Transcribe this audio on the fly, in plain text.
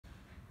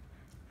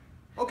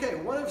Okay,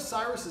 one of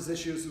Cyrus's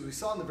issues, as we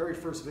saw in the very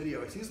first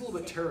video, is he's a little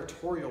bit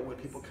territorial when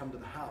people come to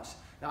the house.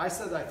 Now, I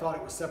said that I thought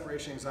it was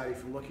separation anxiety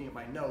from looking at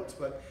my notes,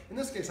 but in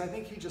this case, I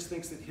think he just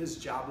thinks that his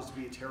job is to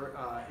be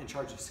in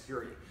charge of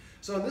security.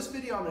 So in this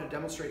video, I'm going to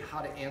demonstrate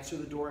how to answer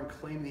the door and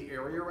claim the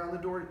area around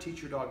the door to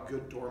teach your dog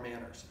good door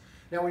manners.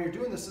 Now, when you're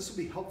doing this, this will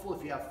be helpful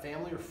if you have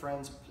family or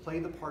friends play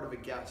the part of a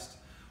guest.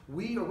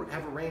 We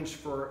have arranged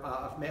for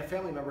a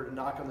family member to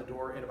knock on the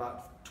door in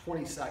about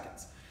 20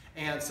 seconds.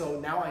 And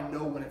so now I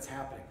know when it's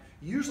happening.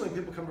 Usually when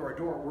people come to our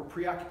door, we're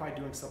preoccupied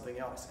doing something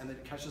else, and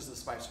it catches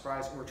us by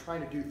surprise, and we're trying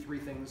to do 3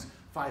 things,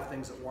 5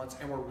 things at once,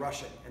 and we're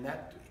rushing, and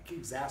that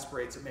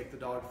exasperates and makes the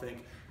dog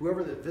think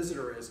whoever the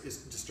visitor is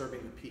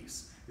disturbing the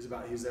peace.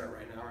 He's there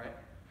right now, right?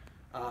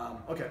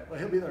 Okay, well,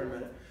 he'll be there in a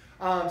minute.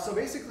 So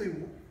basically,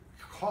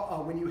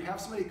 when you have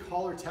somebody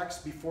call or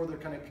text before they're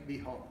going to be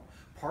home,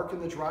 park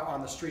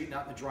on the street,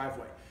 not in the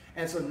driveway.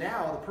 And so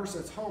now the person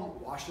that's home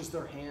washes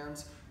their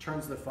hands,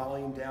 turns the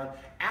volume down,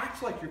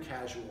 act like you're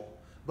casual,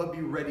 but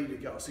be ready to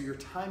go. So your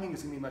timing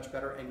is going to be much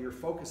better, and your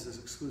focus is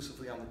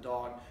exclusively on the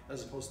dog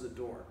as opposed to the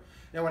door.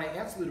 Now, when I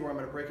answer the door, I'm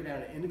going to break it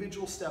down into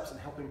individual steps and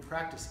help him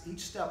practice each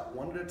step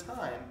one at a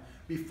time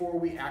before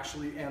we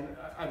actually, and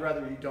I'd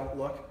rather you don't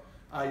look,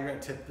 you're going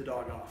to tip the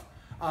dog off.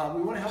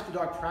 We want to help the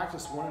dog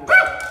practice one at a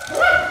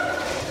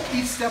time,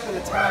 each step at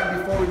a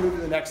time before we move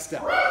to the next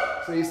step.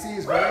 So you see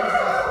he's very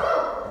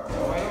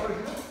right over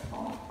here.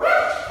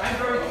 I'm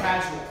very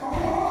casual.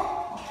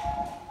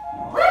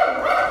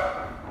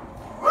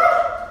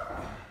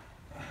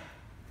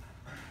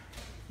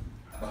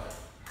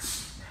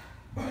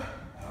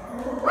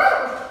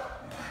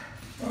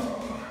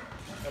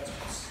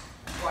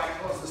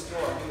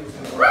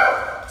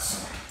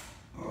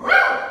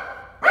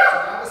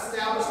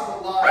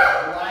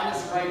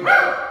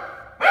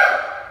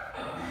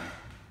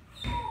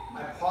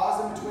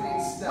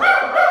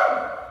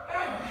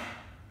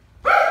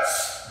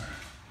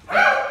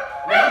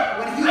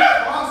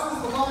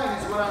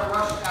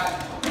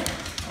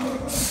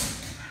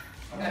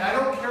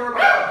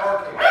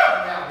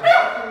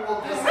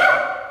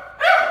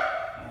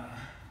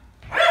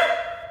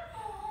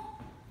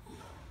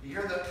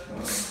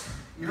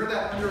 You heard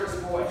that under his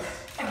voice.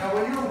 Now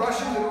when you're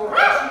rushing the door,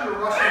 you're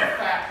rushing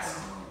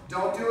fast.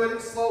 Don't do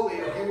it slowly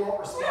or he won't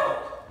respond.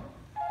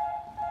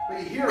 But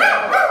you hear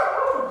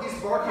it, he's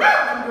barking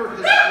under his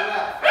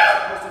breath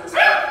as opposed to his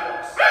foot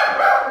force.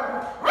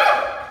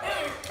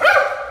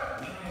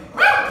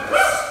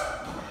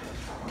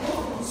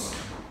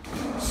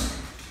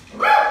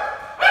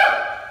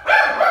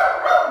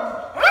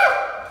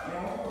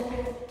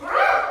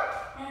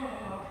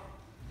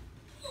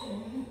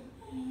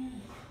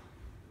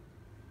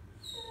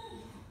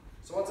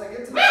 So once I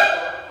get to the door,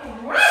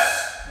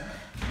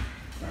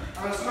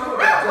 I'm going to start with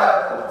the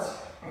deadbolts.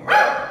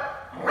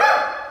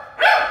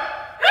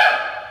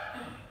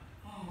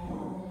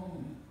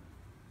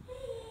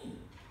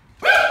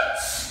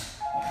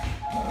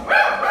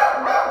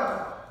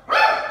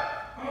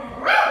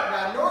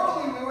 Now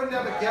normally we wouldn't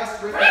have a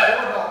guest ring the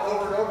doorbell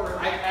over and over.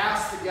 I'd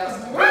ask the guest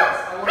to do this.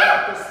 I want to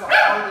make this the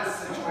hardest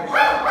situation.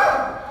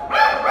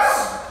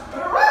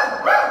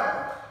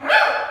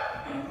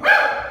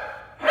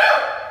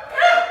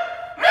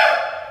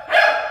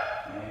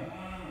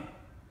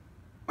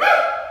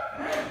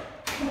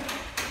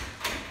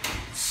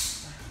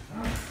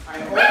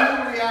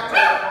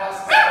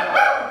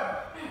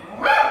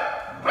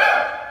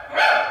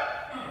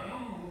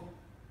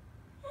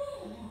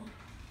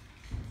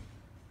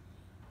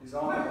 He's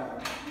on the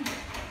line.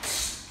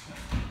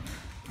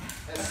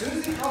 As soon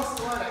as he crosses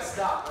the line, I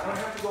stop. I don't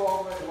have to go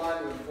all the way to the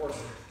line to enforce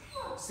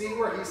it. See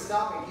where he's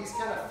stopping. He's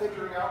kind of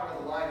figuring out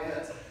where the line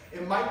is.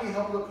 It might be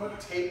helpful to put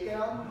tape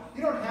down.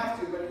 You don't have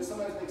to, but it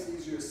sometimes makes it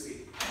easier to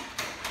see.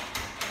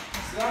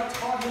 So now I've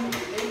taught him the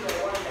behavior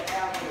I wanted to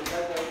have when the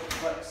deadbolt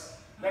clicks.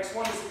 Next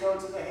one is to go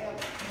to the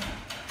handle.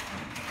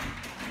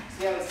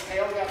 See how his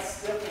tail got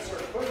stiff and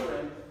started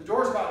quivering? The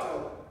door's about to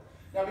open.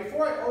 Now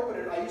before I open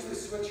it, I usually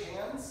switch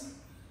hands.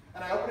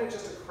 And I open it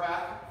just a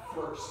crack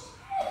first.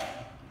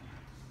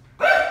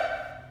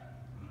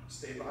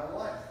 Stay behind the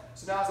line.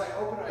 So now as I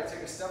open it, I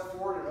take a step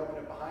forward and open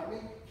it behind me.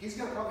 He's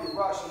going to probably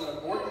rush. I'm going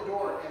to board the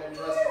door and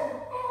address him.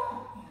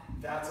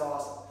 That's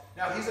awesome.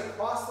 Now he's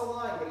across the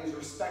line, but he's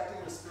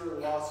respecting the spirit of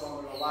the law, so I'm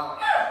going to allow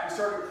it. He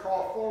started to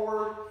crawl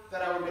forward,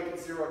 then I would make it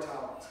 0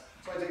 tolerance.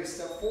 So I take a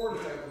step forward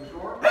and I open the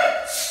door.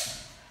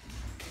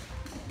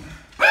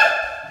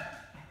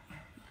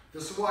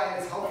 This is why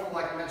it's helpful,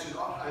 like I mentioned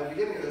at the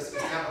beginning of this, is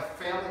to have a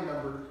family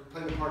member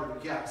play the part of a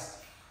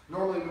guest.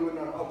 Normally we would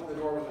not open the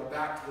door with our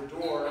back to the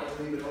door and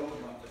leave it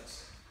open like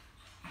this.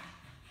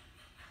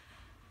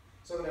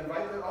 So I'm going to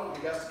invite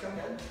the guest to come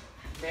in,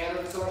 man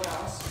of his own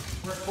house.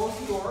 We're going to close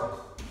the door.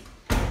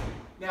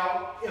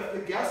 Now, if the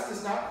guest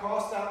does not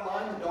cross that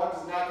line, the dog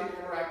does not get to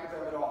interact with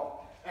them at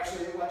all.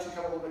 Actually, it lets you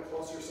come a little bit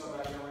closer, so I'm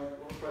not going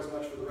to as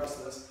much for the rest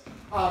of this.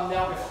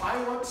 Now, if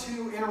I want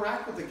to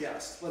interact with the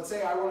guest, let's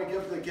say I want to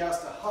give the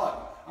guest a hug,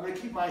 I'm going to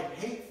keep my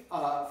height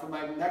from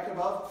my neck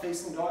above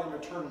facing the dog and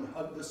return and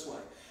hug this way.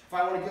 If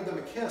I want to give them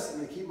a kiss, I'm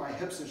going to keep my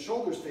hips and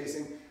shoulders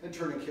facing and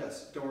turn and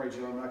kiss. Don't worry,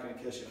 Joe, I'm not going to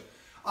kiss you.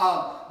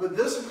 But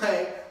this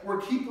way,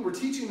 we're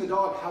teaching the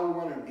dog how we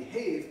want him to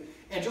behave.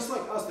 And just like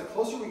us, the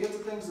closer we get to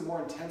things, the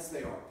more intense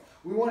they are.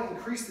 We want to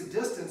increase the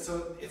distance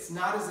so it's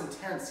not as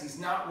intense. He's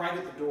not right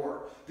at the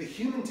door. The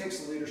human takes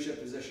the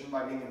leadership position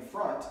by being in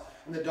front,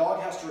 and the dog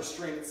has to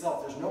restrain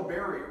itself. There's no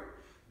barrier.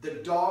 The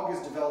dog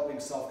is developing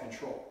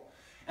self-control.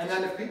 And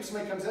then if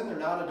somebody comes in, they're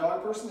not a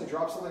dog person, they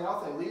drop something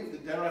off, they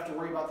leave, they don't have to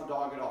worry about the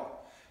dog at all.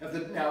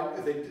 Now,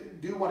 if they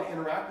do want to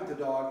interact with the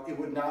dog, it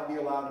would not be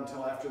allowed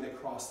until after they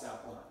cross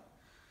that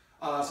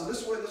line. So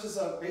this is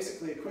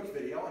basically a quick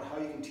video on how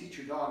you can teach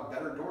your dog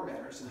better door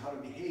manners and how to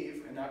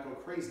behave and not go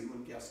crazy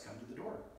when guests come to the door.